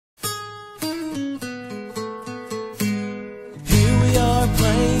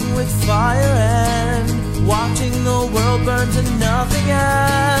with fire and watching the world burn to nothing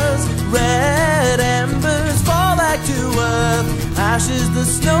as red embers fall back to earth. Ashes, the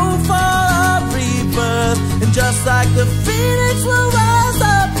snowfall of rebirth. And just like the phoenix will rise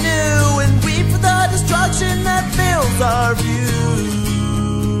up new and weep for the destruction that fills our view.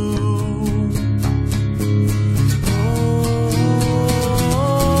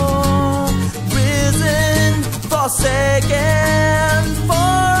 Forsaken for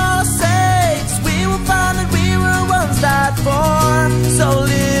our sakes, we will find that we were once died for. So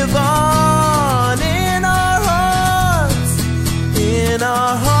live on in our hearts, in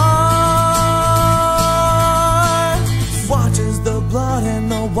our hearts. Watch as the blood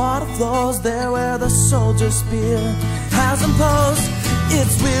and the water flows there where the soldier's spear has imposed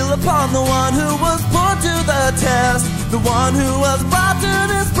its will upon the one who was put to the test, the one who was brought to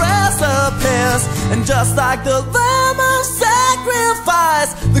this precipice. And just like the lamb of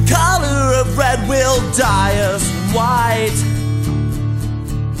sacrifice, the color of red will dye us white.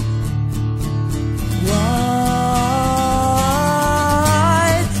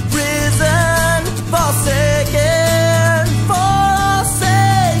 White, risen, forsaken for our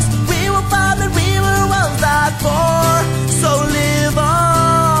sakes, we will find that we were once died for. So live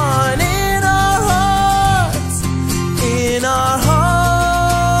on in our hearts, in our hearts.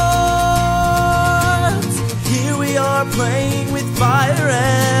 Here we are playing with fire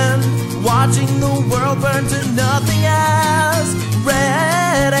and watching the world burn to nothing as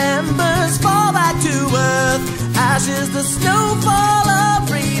red embers fall back to earth. Ashes, the snowfall of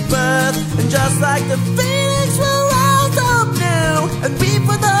rebirth. And just like the phoenix will rise up new and weep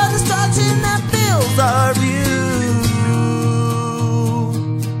for the destruction that fills our view.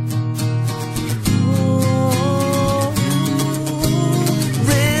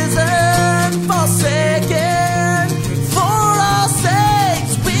 Forsaken for our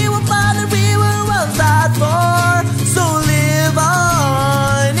sakes, we will find that we were once died for. So live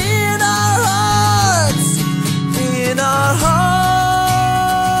on in our hearts, in our hearts.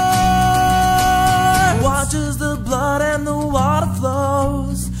 Watch as the blood and the water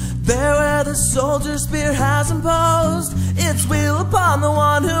flows there where the soldier's spear has imposed its will upon the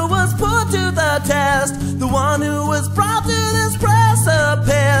one who was put to the test, the one who was brought to this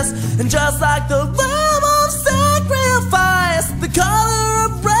precipice. And just like the lamb of sacrifice, the color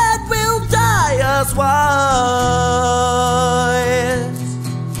of red will dye us white.